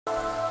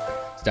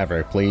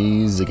Starfire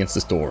plays against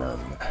the storm.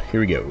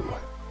 Here we go.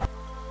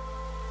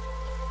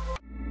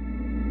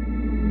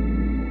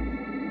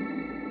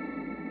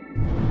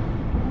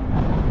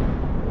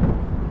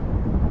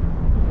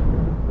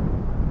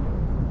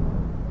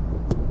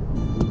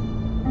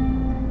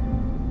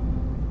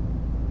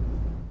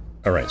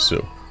 Alright,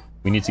 so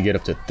we need to get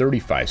up to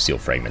 35 seal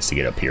fragments to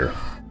get up here.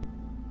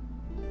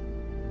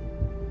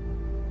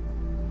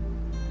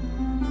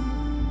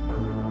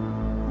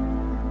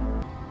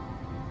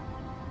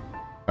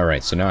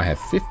 Alright, so now I have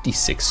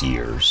 56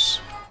 years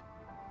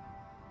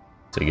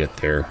to get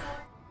there.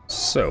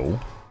 So,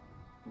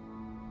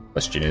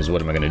 question is,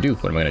 what am I going to do?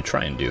 What am I going to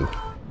try and do?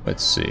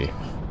 Let's see.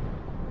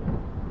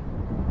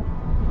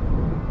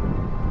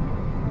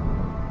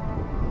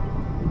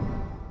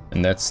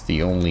 And that's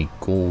the only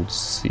gold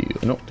seal.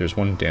 No, there's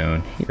one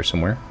down here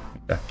somewhere.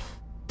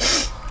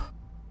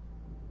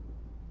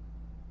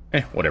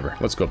 Okay. Whatever.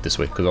 Let's go up this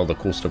way, because all the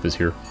cool stuff is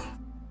here.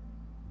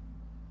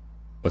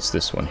 What's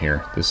this one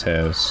here? This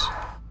has...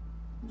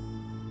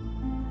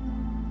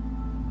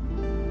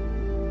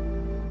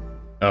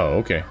 Oh,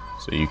 okay.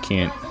 So you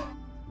can't...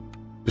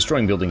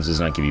 Destroying buildings does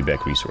not give you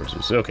back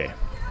resources. Okay.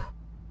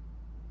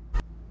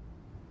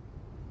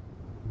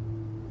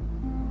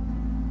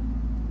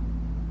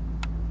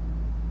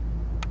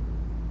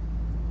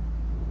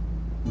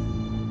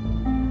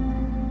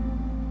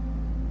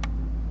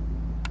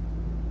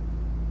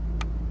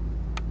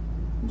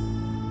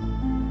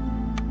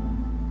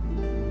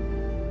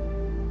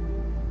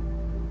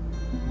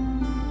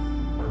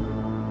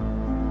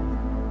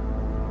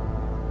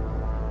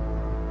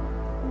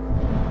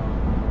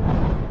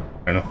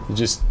 I don't know, it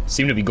just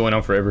seemed to be going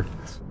on forever.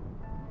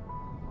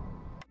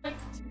 Like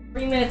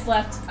 3 minutes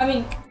left. I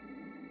mean...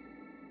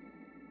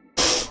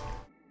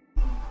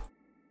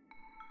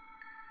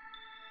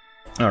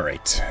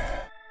 Alright.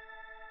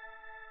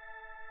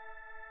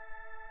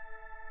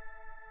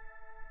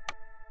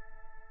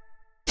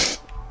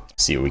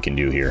 See what we can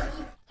do here.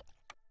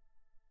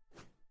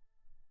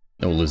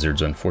 No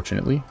lizards,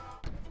 unfortunately.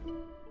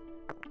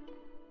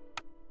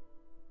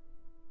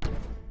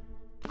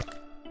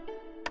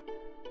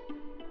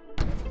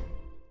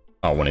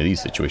 Oh, one of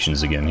these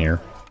situations again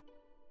here.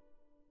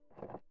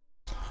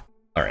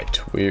 Alright,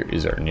 where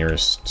is our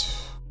nearest...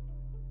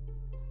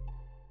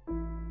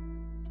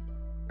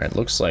 It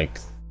looks like...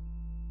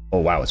 Oh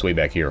wow, it's way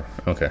back here.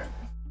 Okay.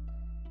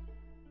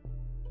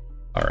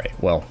 Alright,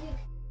 well...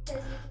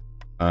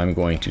 I'm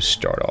going to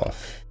start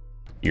off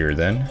here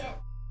then.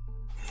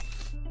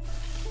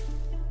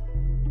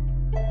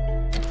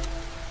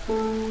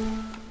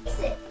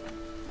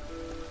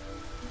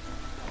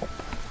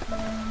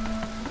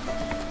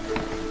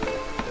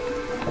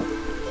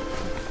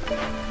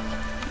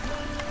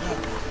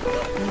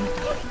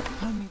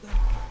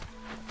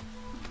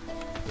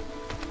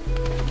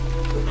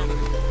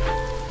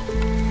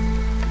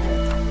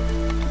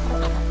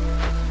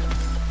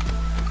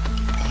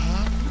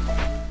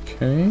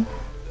 Okay.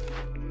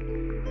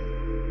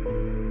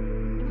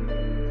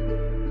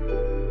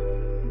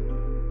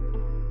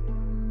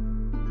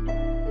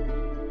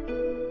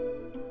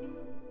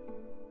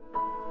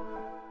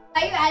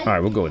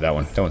 Alright, we'll go with that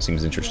one. That one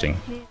seems interesting.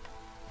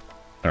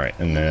 Alright,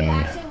 and then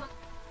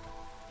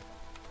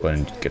go ahead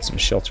and get some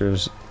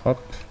shelters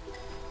up.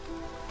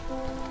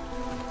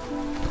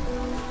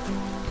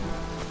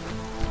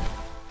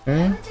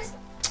 Okay.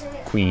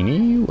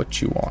 Queenie,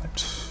 what you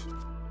want?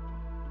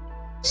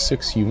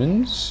 6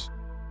 humans?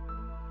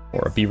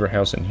 Or a beaver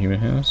house and human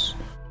house?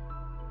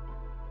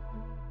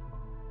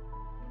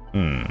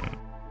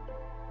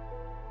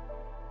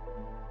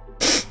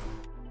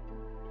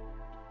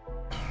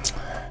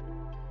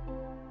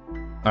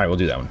 Alright, we'll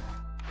do that one.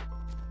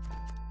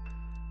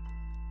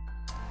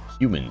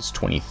 Humans,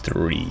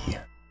 23.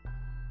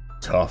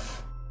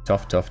 Tough.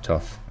 Tough, tough,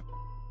 tough.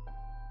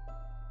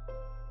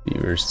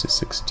 Beavers to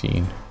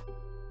 16.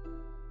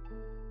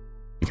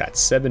 We got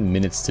 7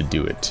 minutes to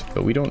do it,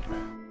 but we don't...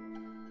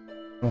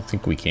 I don't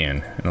think we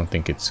can. I don't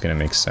think it's gonna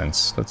make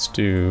sense. Let's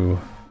do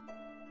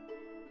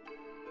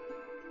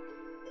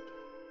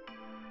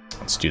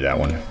that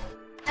one.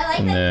 I like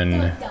and that then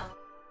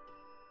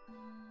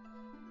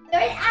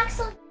they're an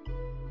excellent.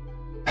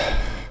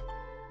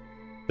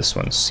 This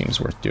one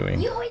seems worth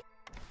doing.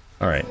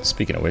 Alright,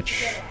 speaking of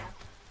which.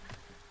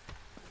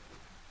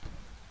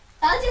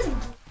 I'll just...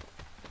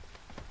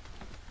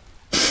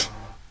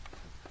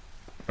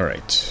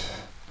 Alright.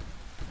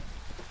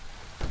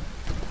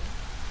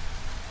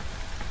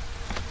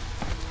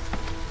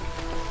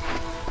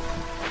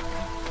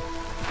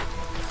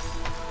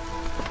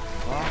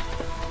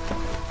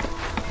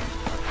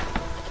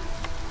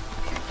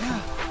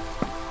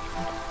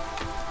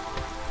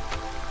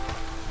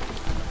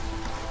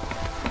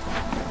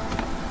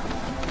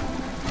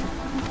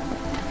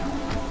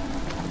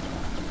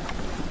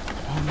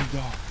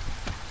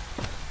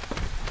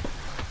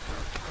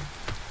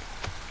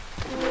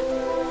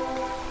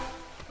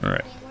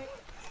 Alright.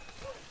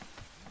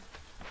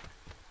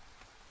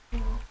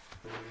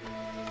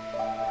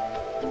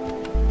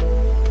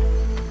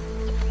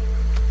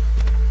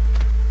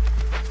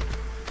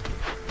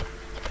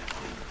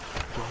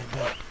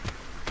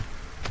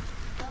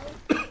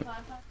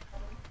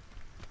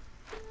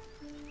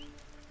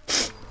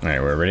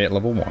 Alright, we're already at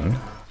level 1.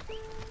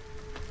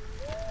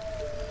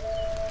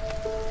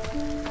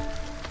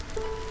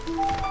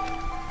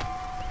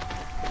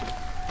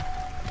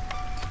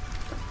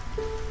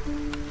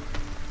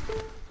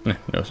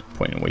 No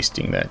point in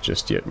wasting that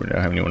just yet. We don't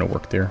have anyone to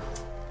work there.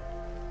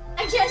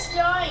 I just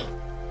joined.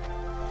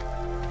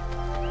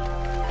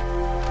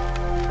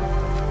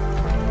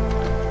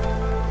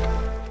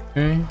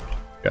 Okay.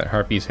 Got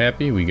harpies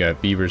happy. We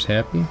got beavers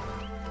happy.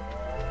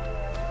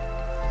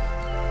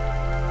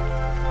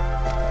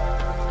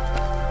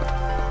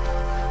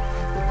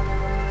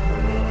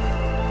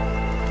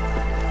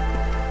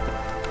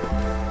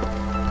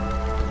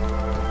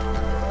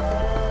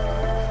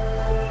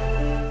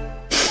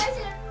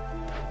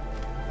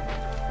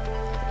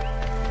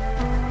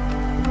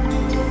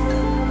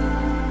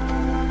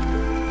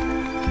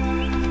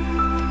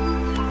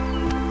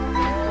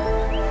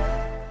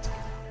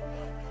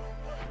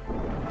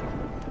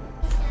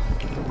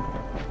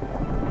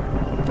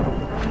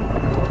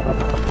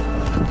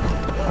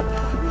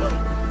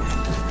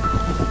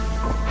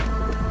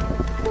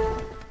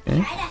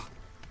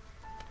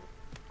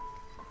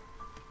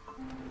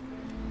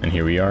 And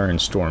here we are in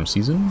storm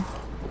season.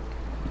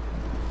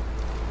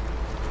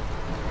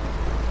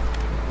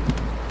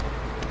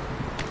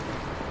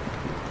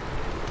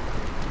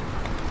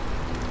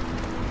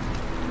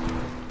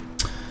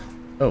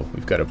 Oh,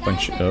 we've got a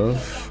bunch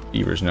of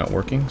beavers not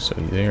working, so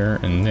there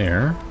and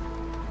there.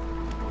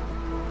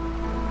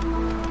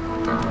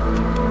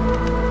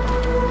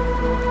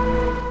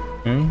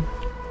 Okay.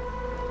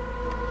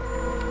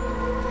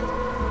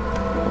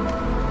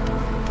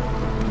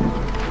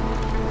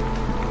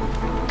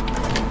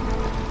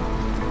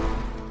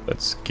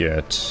 Let's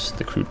get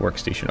the crude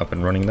workstation up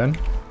and running then.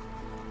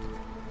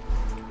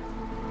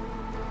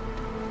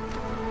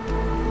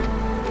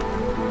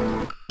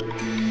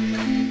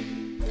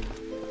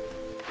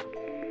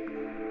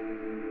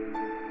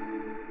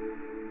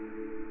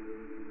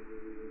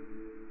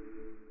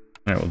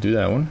 Alright, we'll do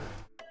that one.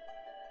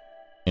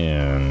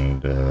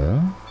 And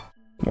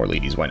more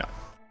ladies, why not?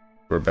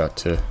 We're about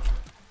to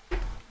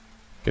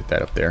get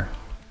that up there.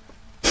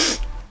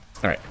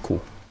 Alright,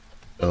 cool.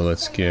 So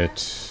let's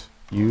get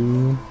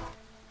you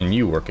and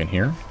you working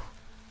here.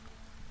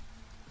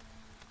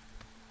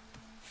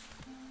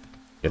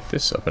 Get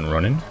this up and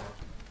running.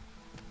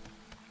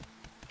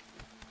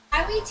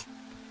 Are we?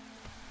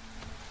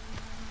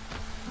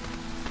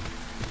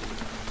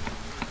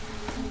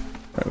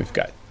 Alright, we've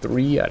got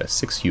 3 out of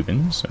 6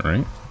 humans,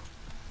 alright.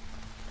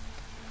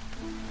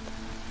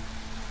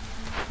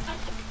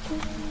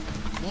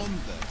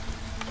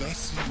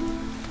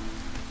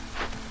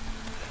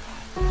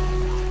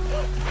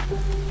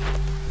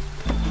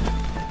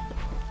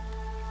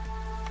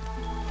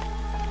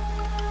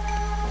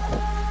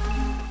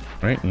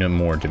 Alright, no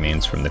more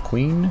demands from the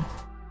queen.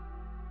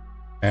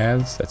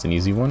 Paths, that's an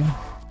easy one.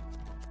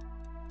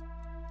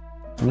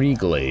 3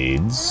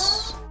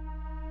 glades.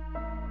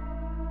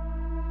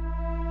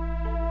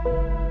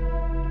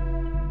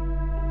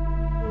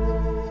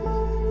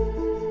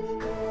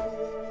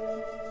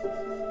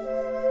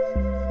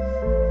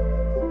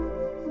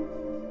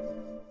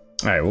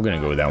 Alright, we're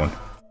gonna go with that one.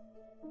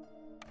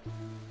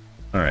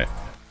 Alright.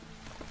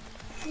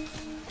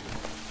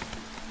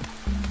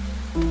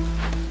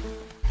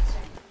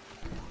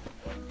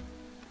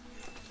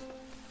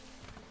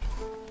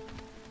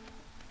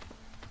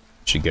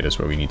 Should get us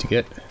where we need to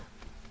get.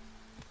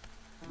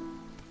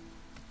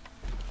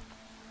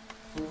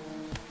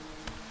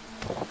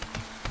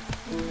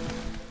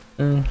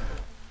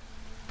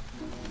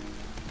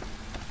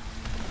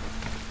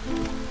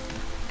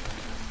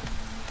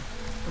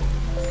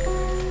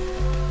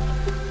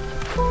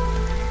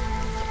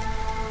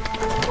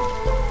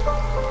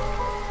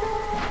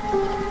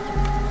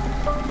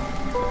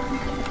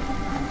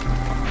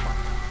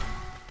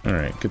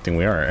 Alright, good thing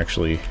we are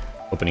actually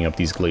opening up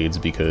these glades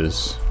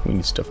because we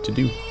need stuff to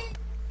do.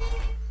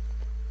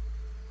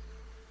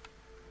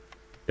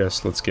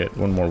 Guess let's get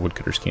one more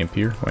woodcutter's camp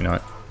here, why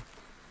not?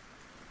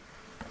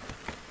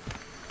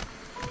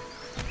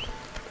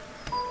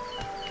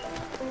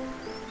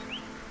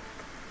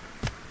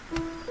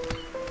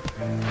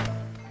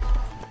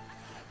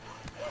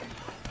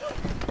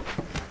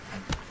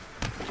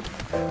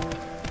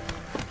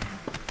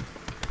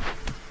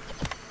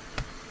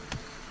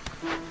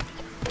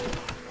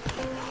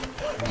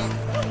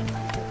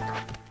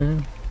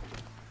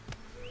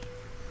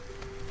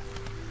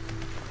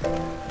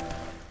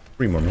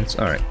 Three more minutes,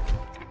 alright.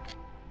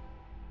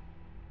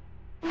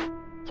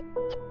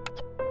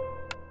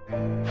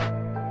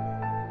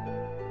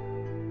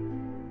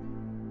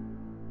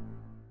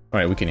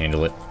 Alright, we can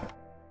handle it.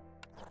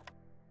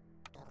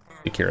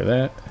 Take care of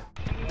that.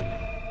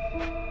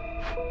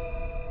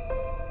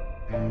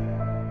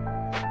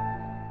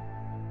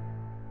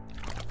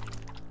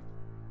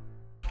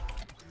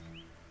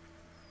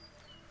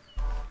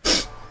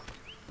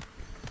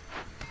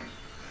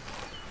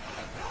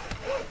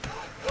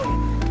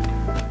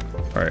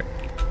 Alright,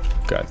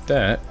 got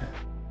that.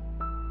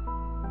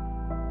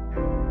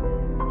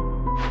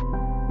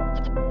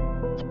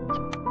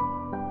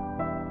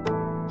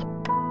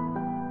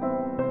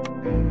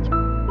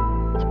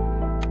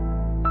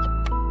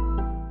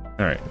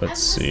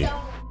 let's see.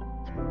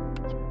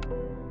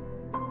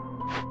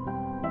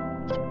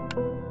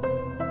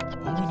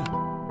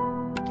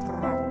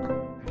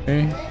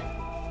 Okay.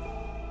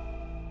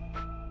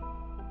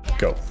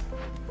 Go.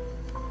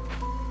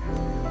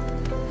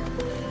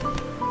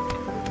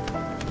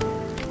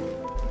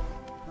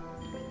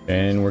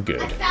 And we're good.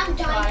 I found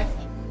diamond.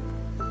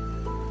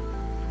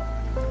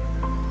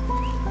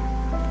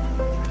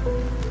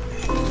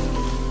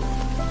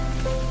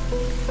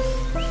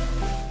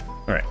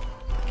 All right.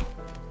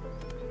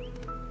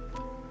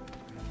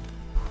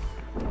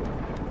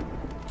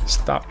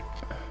 Stop.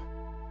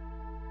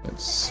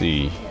 Let's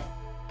see.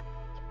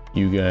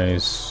 You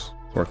guys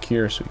work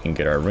here so we can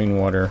get our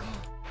rainwater.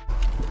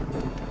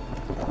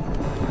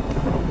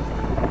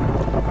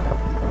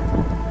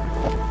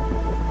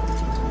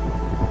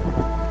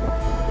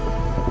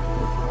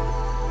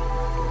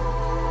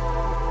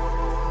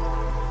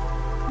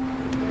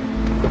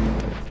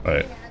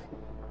 Alright.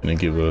 Gonna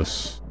give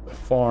us a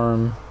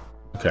farm.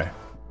 Okay.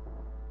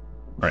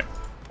 Alright.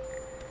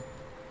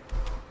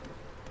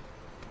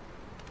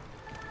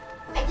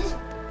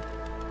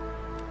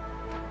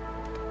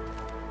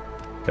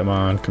 Come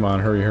on, come on,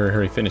 hurry, hurry,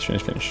 hurry. Finish,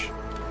 finish, finish.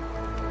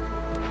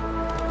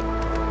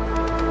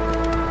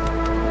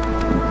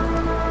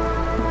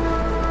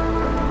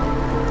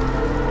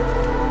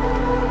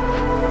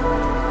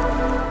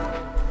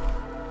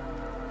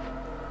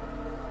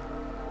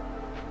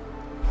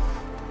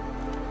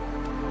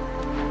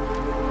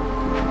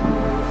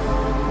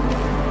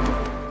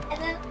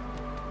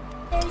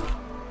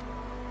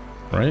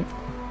 Right?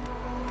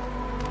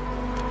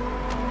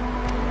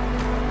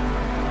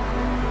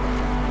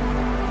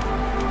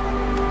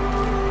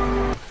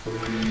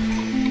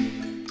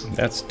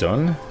 That's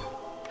done.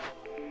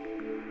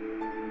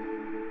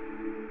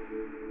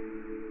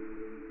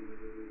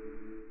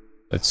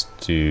 Let's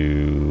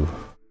do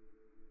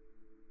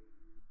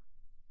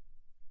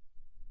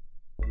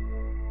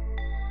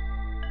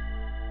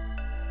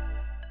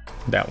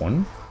that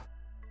one.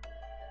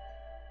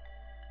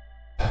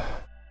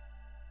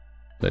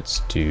 Let's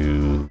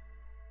do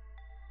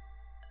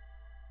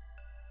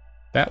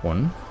that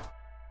one.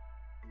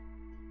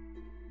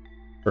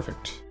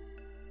 Perfect.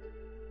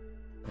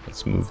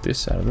 Let's move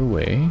this out of the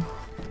way.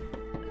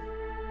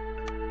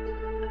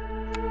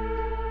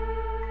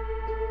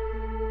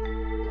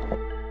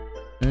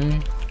 Okay.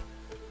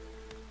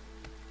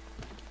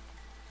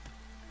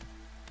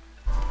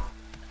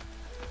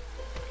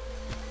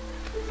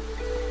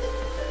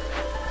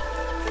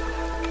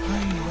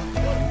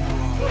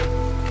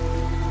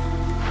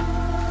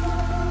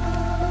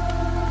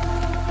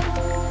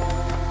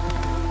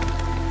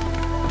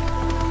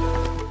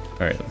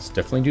 All right, let's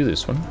definitely do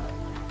this one.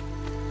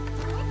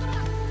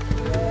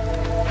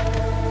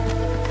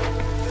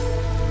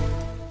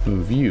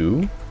 Move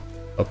you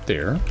up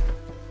there.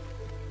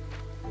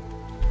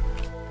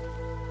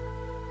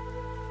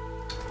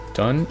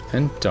 Done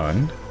and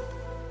done.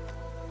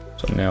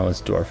 So now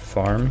let's do our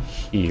farm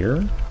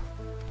here.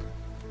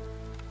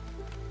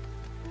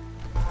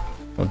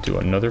 We'll do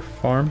another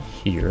farm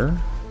here.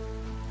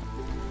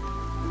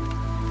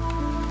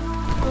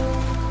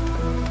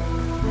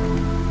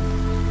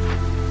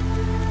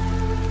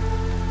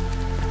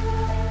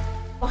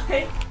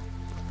 What?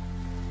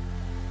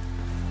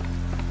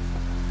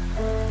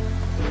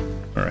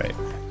 All right.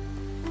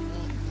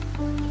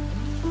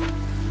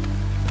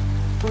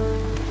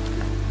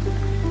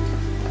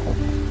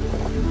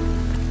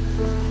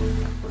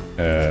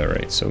 All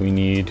right, so we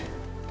need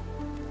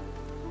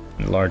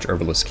a large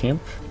herbalist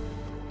camp.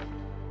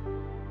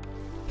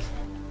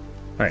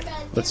 All right,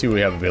 let's see what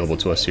we have available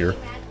to us here.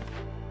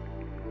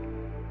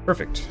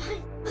 Perfect.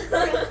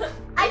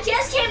 I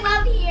just came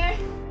up here.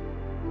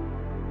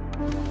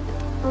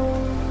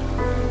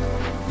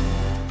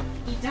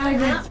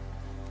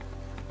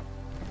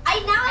 I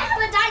now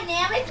have a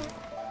dynamic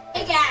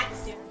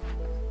pickaxe.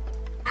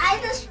 I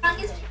have the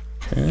strongest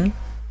Okay.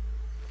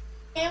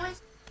 damage.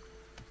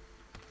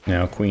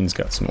 Now Queen's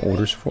got some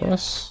orders for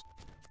us.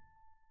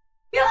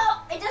 Yo,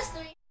 it does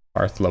 3.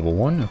 Hearth level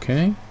 1,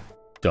 okay.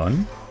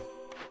 Done.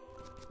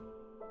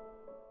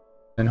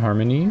 And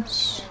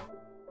harmonies.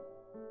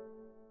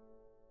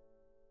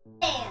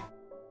 Damn.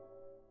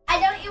 I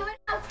don't even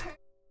have her.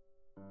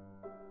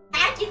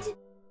 Hack into.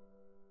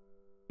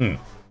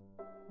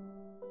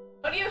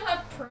 What do you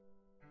have per?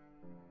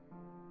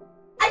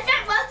 I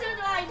spent most of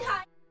my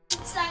time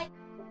inside.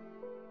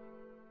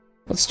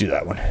 Let's do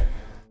that one.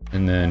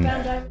 And then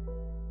Found diamond.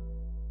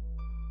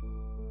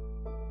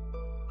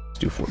 let's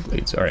do 4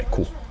 blades. All right,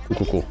 cool.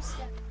 Cool, cool,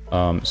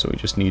 cool. So we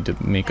just need to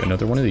make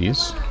another one of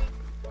these.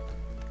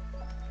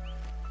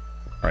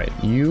 All right,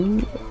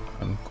 you,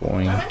 I'm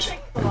going to,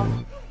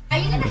 Are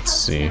you gonna let's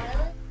see.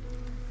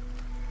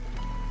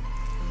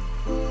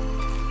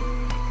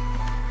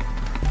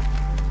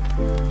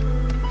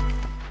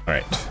 All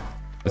right,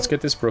 let's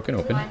get this broken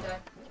open. Blind die.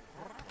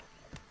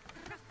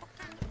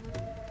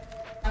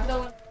 I'm the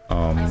one.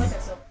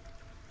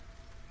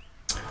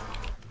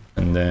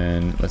 And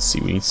then let's see,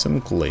 we need some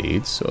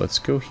glades. So let's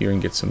go here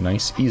and get some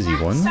nice easy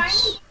ones.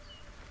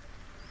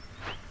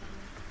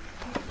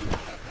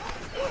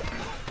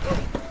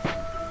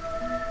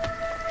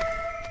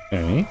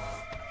 Okay.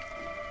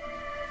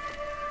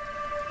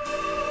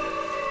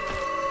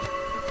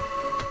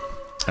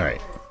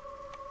 Alright.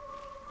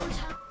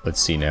 Let's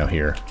see now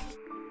here.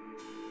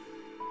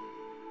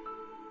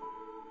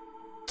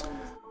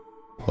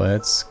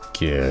 Let's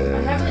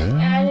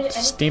get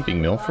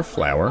stamping mill for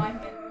flour.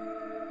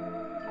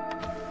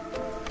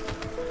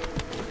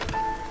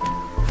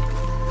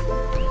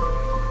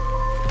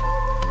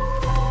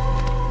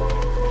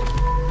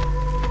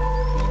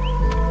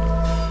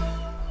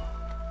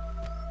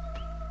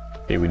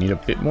 Okay, we need a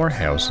bit more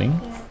housing.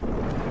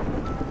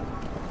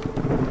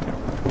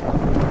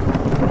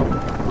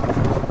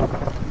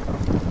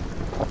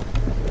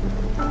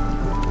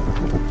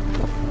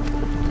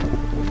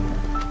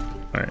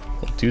 Alright,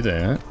 we'll do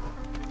that.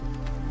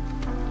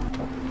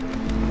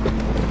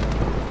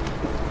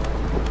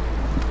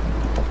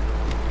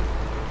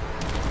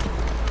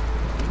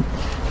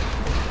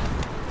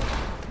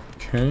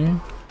 Okay.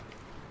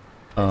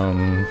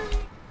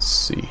 Let's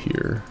see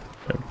here.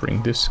 I'll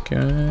bring this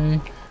guy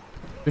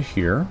to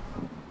here.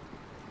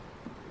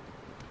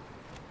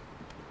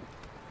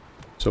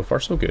 So far,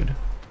 so good.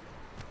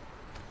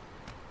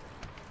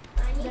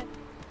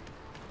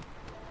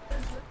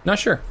 Not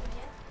sure.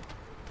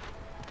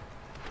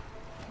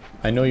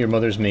 I know your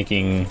mother's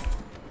making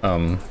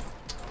a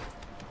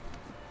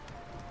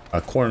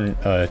corn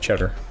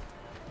cheddar.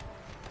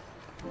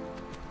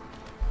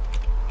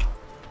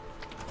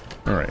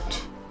 All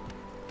right.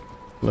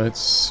 Let's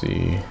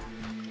see.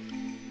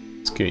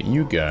 Let's get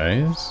you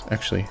guys.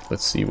 Actually,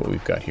 let's see what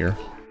we've got here.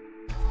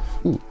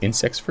 Ooh,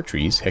 insects for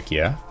trees. Heck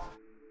yeah.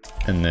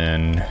 And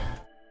then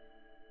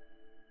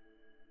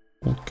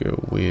we'll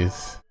go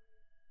with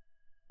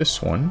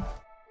this one.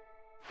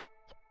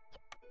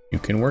 You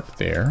can work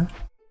there.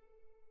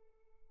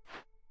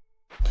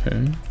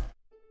 Okay.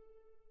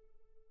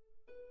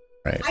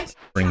 Right.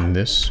 Bring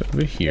this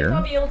over here.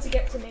 I'll be able to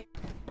get to me.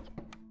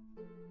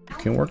 You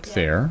can work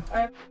there.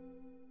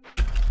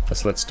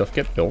 Let's let stuff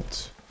get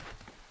built.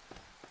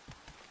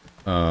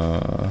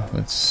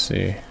 Let's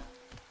see.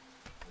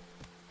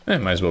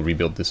 Might as well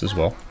rebuild this as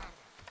well.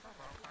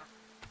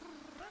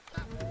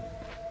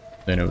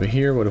 Then over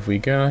here, what have we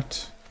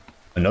got?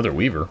 Another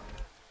weaver.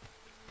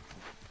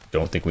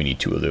 Don't think we need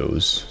two of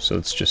those, so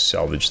let's just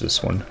salvage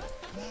this one.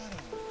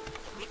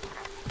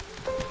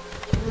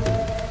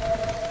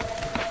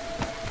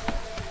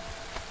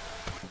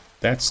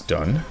 That's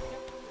done.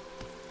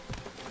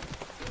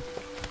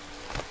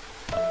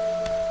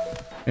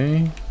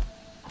 Okay.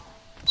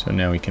 So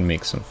now we can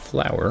make some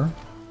flour.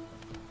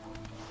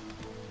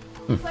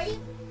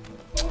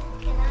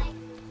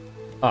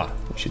 Ah,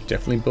 we should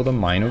definitely build a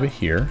mine over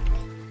here.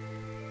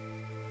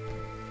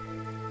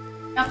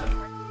 I'm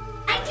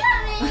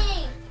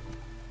coming!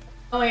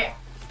 Oh yeah.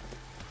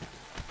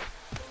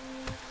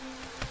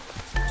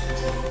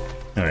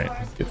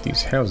 Alright, get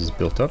these houses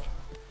built up.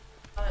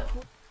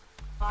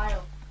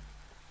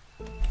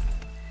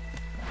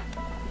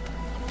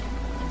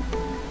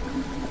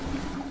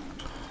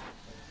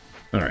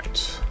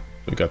 Alright,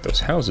 we got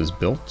those houses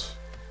built.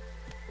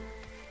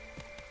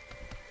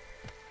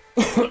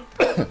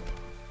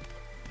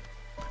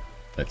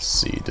 Let's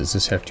see, does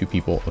this have two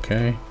people?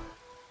 Okay.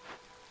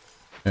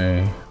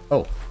 Okay.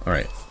 Oh,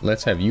 alright,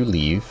 let's have you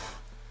leave.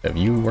 Have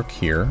you work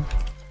here.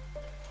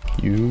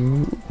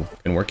 You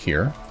can work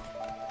here.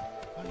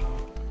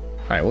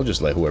 Alright, we'll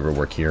just let whoever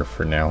work here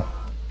for now.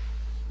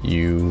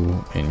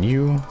 You and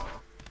you.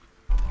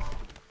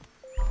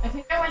 I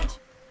think I went.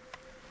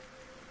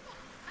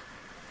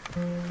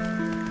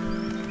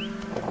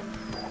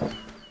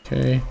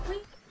 Okay.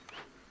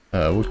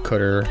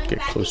 Woodcutter, get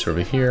closer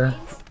over here.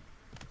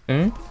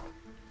 Okay.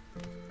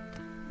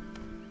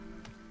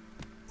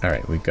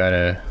 Alright, we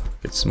gotta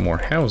get some more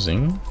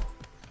housing.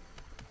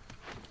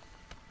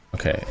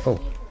 Okay, oh,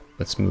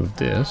 let's move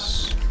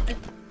this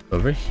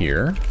over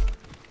here.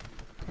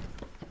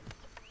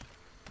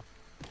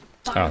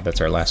 Ah, that's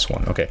our last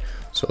one. Okay,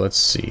 so let's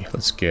see.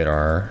 Let's get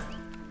our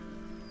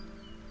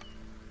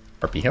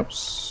Harpy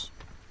house.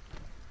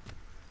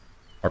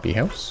 Harpy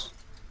house.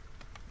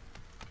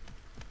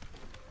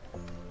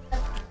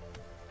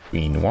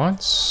 Queen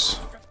wants.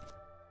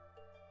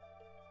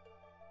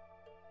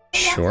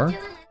 Sure.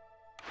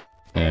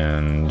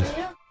 And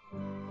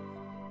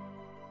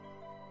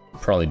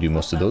probably do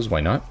most of those,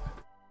 why not?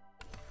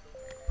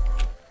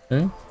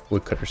 Okay,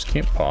 woodcutters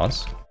can't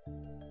pause.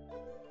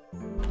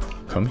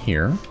 Come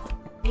here.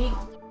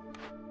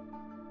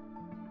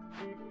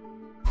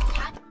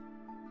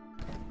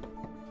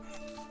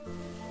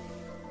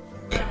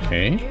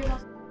 Okay.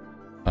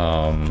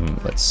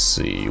 Let's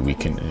see, we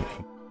can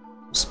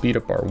speed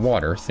up our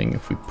water thing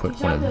if we put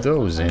one of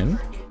those in.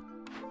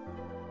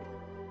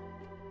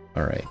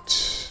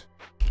 Alright.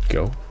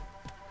 Go.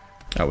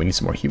 Oh, we need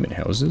some more human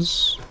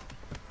houses.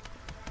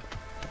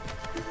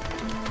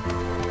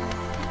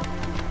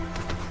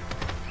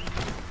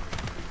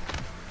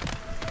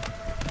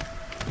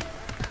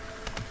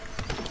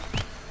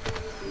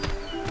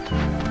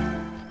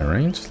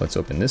 Alright, let's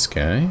open this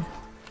guy.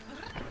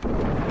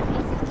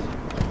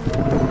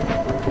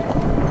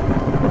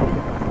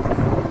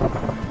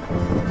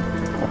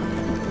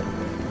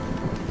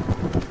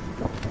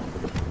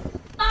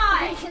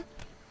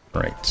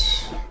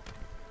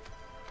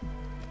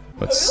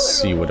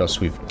 what else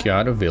we've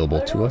got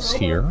available to us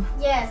here.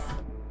 Yes.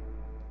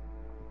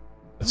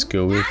 Let's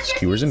go with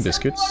skewers and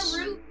biscuits.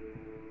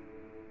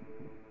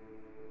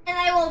 And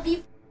I will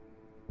be.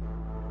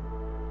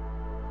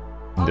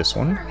 And this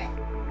one.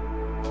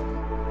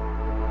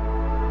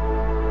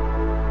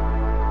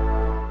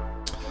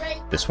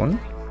 This one.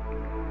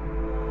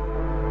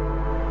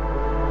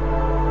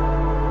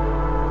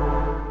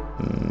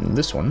 And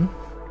this one.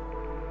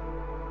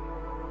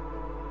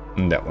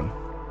 And that one.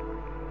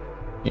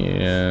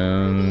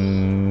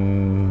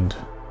 And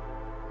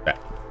that.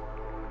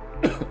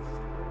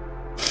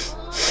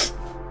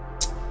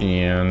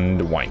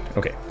 And wine.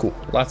 Okay, cool.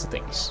 Lots of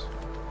things.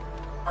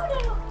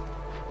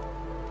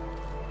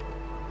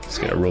 Let's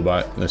get a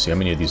robot. Let's see, how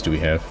many of these do we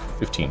have?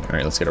 15.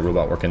 Alright, let's get a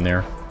robot working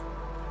there.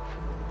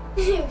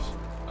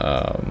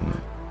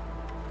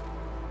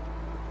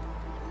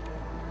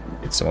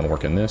 Get someone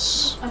working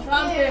this. I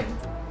found him.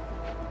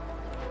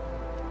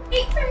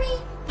 Wait for me.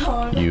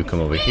 Oh, You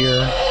come over here.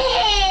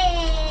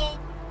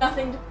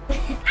 nothing.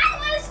 Because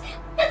I was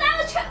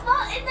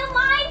in the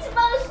mines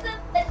most of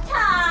the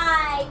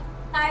time,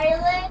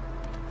 Ireland.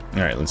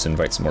 Alright, let's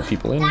invite some more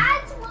people in.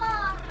 That's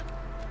why.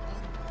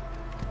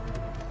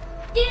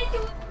 Didn't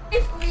do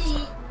it for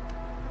me.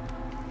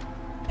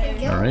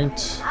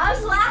 Alright. I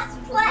was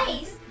last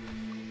place.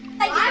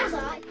 Because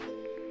I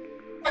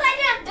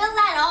didn't build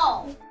that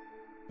all.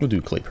 We'll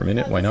do clay per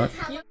minute, why not?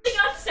 You only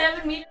got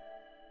 7 meters.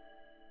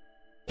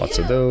 Lots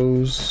of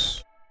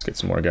those. Let's get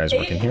some more guys 8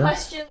 working here.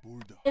 questions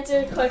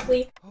answered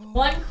quickly.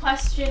 1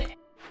 question.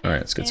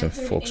 Alright, let's get some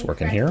answered folks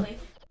working here.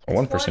 incorrectly. Or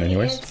one person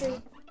anyways.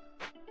 answered-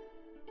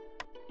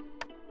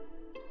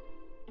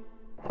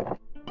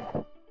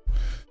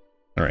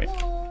 Alright,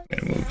 I'm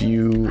gonna move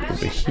you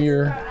over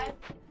here.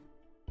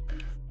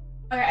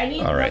 Alright, I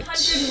need All right.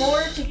 100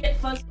 more to get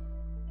fuzz.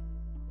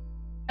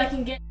 I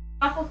can get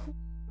tropical.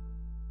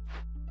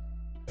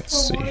 Let's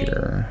see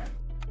here.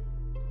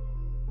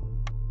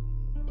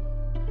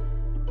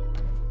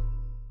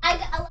 I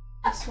got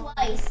a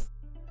twice.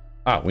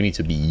 Ah, we need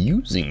to be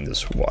using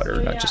this water,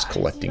 So, not yeah, just I just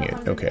collecting need it.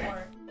 100 Okay. more.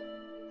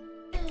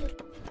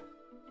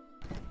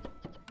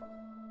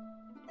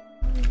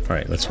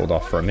 Alright, let's hold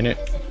off for a minute.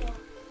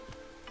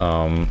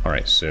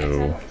 Alright,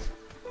 so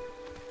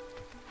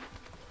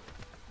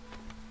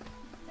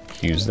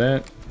use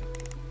that.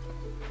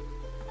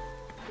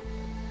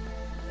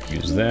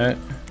 Use that.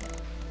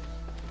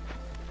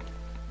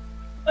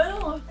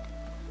 Oh,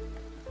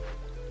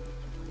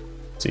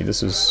 See,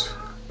 this is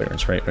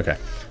clearance, right? Okay.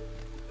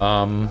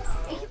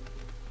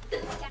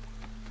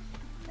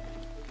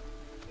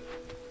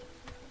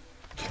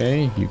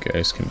 Okay, you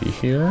guys can be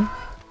here.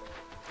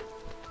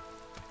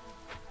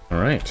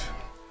 Alright.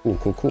 Cool,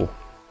 cool, cool.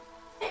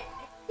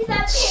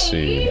 Let's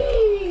see.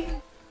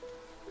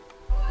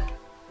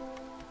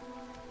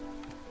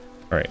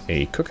 Alright,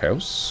 a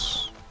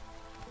cookhouse.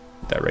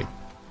 Put that right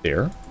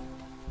there.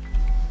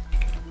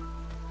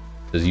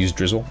 Does it use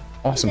drizzle?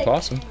 Awesome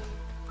possum.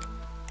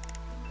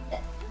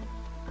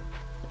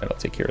 That'll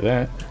take care of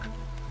that.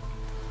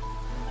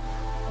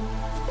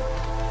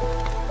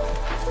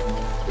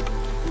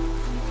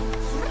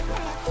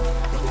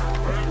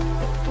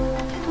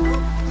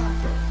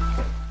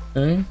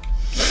 Okay.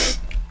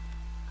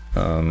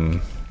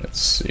 Let's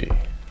see.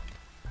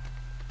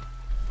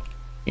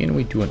 Can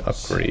we do an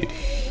upgrade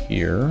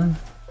here?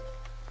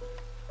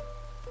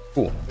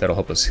 Cool. That'll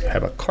help us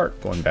have a cart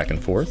going back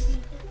and forth.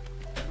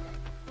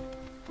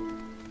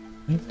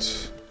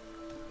 Right.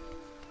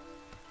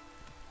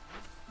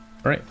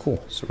 Alright,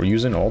 cool. So we're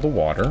using all the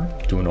water,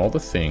 doing all the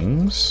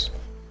things.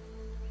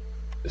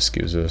 This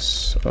gives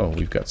us... Oh,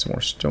 we've got some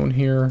more stone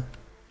here.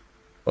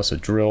 Plus a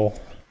drill.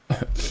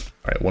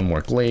 Alright, one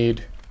more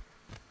glade.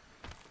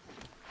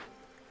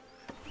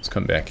 Let's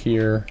come back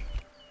here.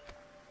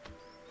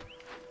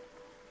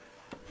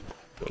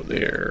 Go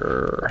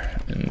there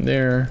and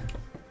there.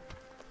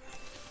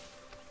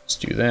 Let's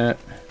do that.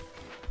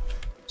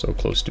 So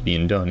close to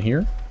being done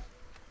here.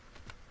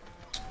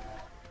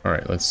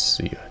 Alright, let's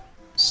see.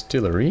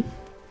 Distillery.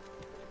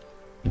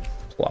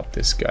 Plop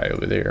this guy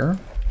over there.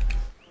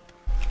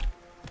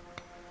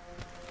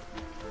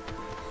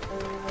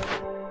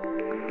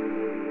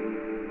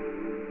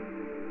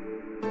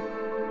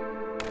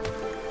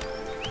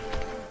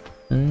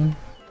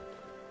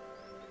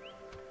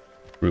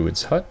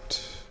 Druid's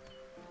hut.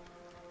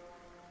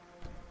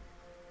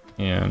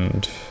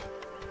 And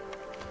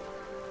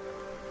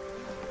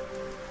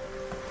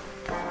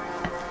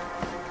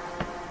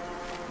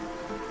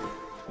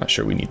not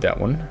sure we need that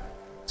one.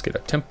 Let's get a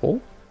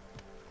temple.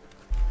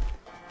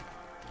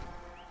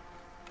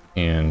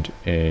 And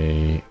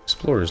a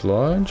explorer's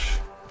lodge.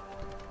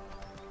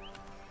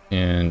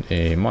 And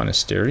a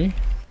monastery.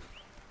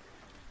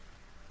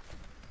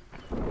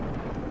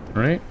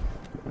 Right?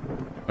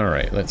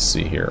 Alright, let's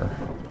see here.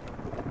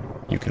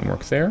 You can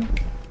work there.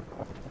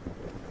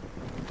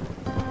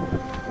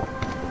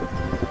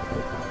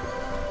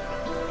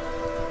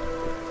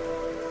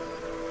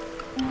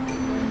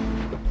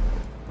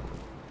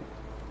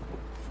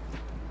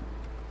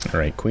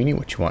 Alright, Queenie,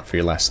 what you want for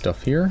your last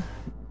stuff here?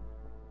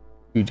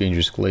 2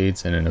 dangerous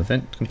glades and an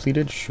event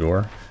completed,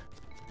 sure.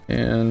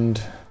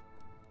 And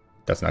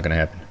that's not gonna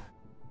happen.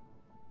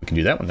 We can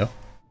do that one though.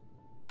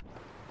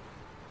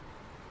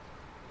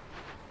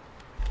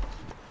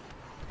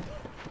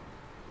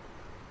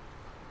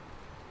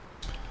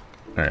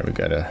 Alright, we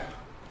gotta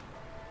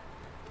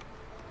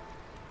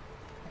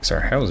fix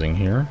our housing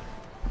here.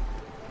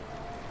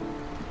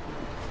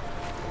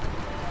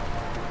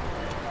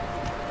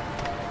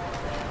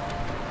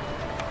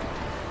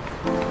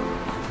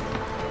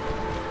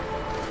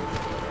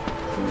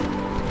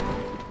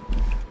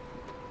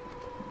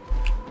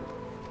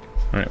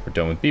 Alright, we're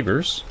done with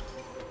beavers.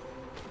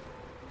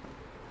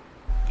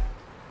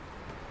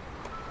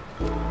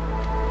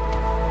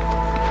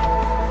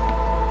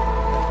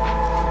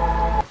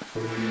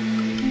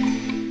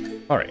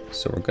 Alright,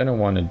 so we're gonna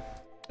want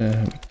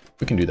to...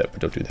 we can do that, but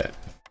don't do that.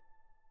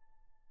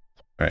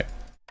 Alright.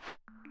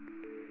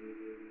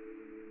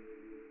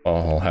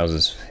 All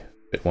houses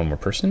fit 1 more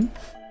person.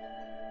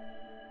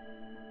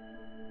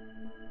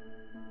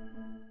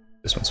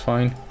 This one's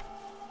fine.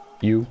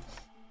 You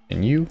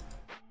and you.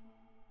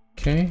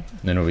 Okay,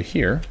 and then over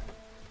here,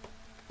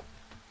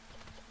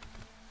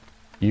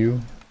 you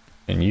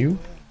and you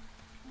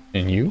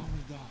and you.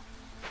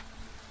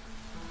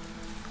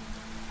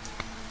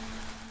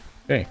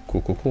 Okay,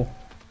 cool, cool, cool.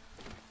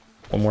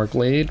 1 more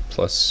glade,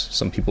 plus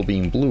some people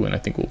being blue, and I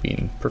think we'll be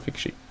in perfect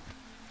shape.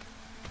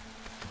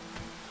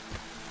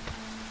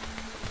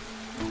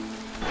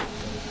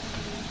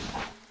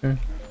 Okay.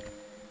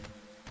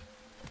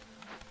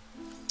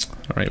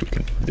 Alright, we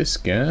can move this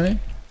guy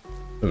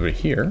over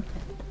here.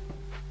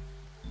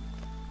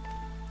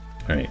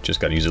 Alright, just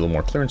gotta use a little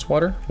more clearance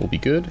water. We'll be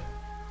good.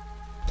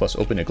 Plus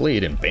open a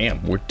glade and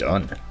bam, we're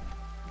done. This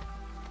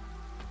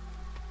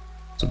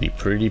will be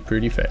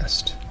pretty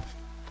fast.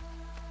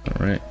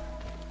 Alright.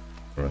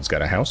 Everyone's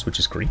got a house, which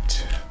is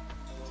great.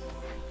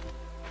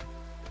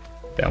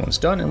 That one's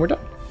done and we're done.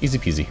 Easy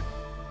peasy.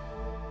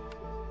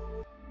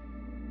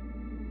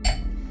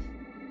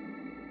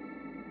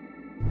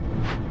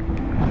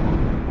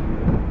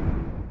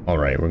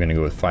 Alright, we're gonna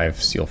go with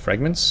 5 seal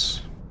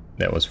fragments.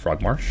 That was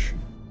Frogmarsh.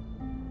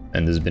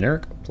 And this has been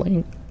Eric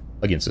playing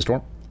Against the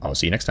Storm. I'll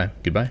see you next time.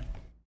 Goodbye.